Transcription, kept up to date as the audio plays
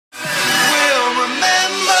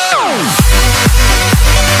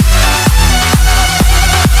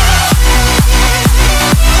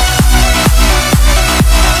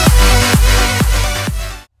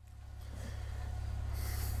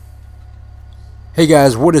Hey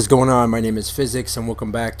guys, what is going on? My name is Physics and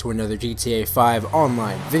welcome back to another GTA 5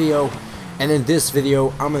 online video. And in this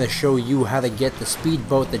video, I'm going to show you how to get the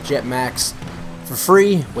Speedboat, the Jetmax, for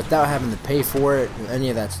free without having to pay for it,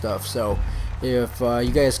 any of that stuff. So if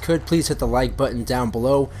you guys could, please hit the like button down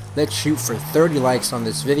below. Let's shoot for 30 likes on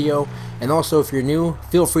this video. And also, if you're new,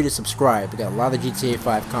 feel free to subscribe. We got a lot of GTA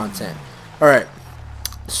 5 content. Alright,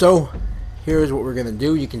 so here's what we're going to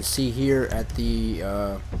do. You can see here at the,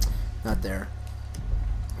 not there.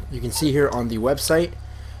 You can see here on the website,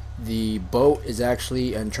 the boat is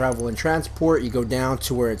actually in travel and transport. You go down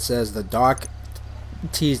to where it says the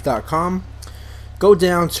doctees.com. Go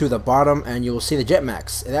down to the bottom and you'll see the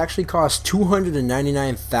Jetmax. It actually costs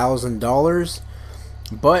 $299,000,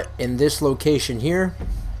 but in this location here,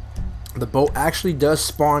 the boat actually does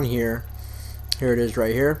spawn here. Here it is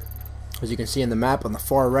right here, as you can see in the map on the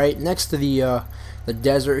far right, next to the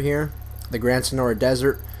desert here, the Grand Sonora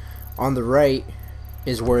Desert. On the right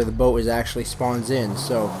is where the boat is actually spawns in.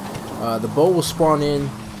 So the boat will spawn in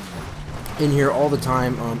here all the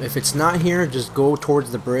time. If it's not here, just go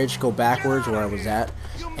towards the bridge, go backwards where I was at,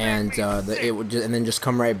 and and then just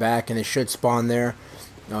come right back, and it should spawn there.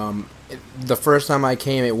 The first time I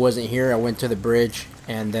came, it wasn't here. I went to the bridge,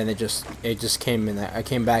 and then it just came in. I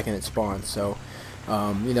came back and it spawned. So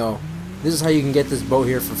you know, this is how you can get this boat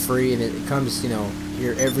here for free, and it comes, you know,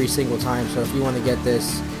 here every single time. So if you want to get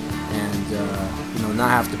this and you know, not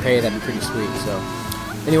have to pay, that'd be pretty sweet. So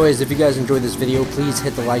anyways, if you guys enjoyed this video, please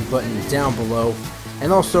hit the like button down below.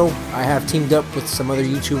 And also, I have teamed up with some other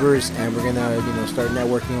YouTubers, and we're gonna, you know, start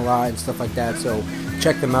networking a lot and stuff like that. So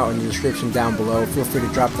check them out in the description down below. Feel free to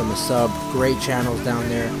drop them a sub. Great channels down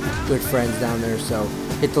there, good friends down there. So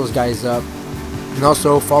hit those guys up, and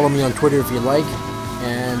also follow me on Twitter if you like.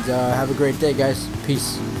 And have a great day, guys.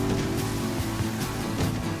 Peace.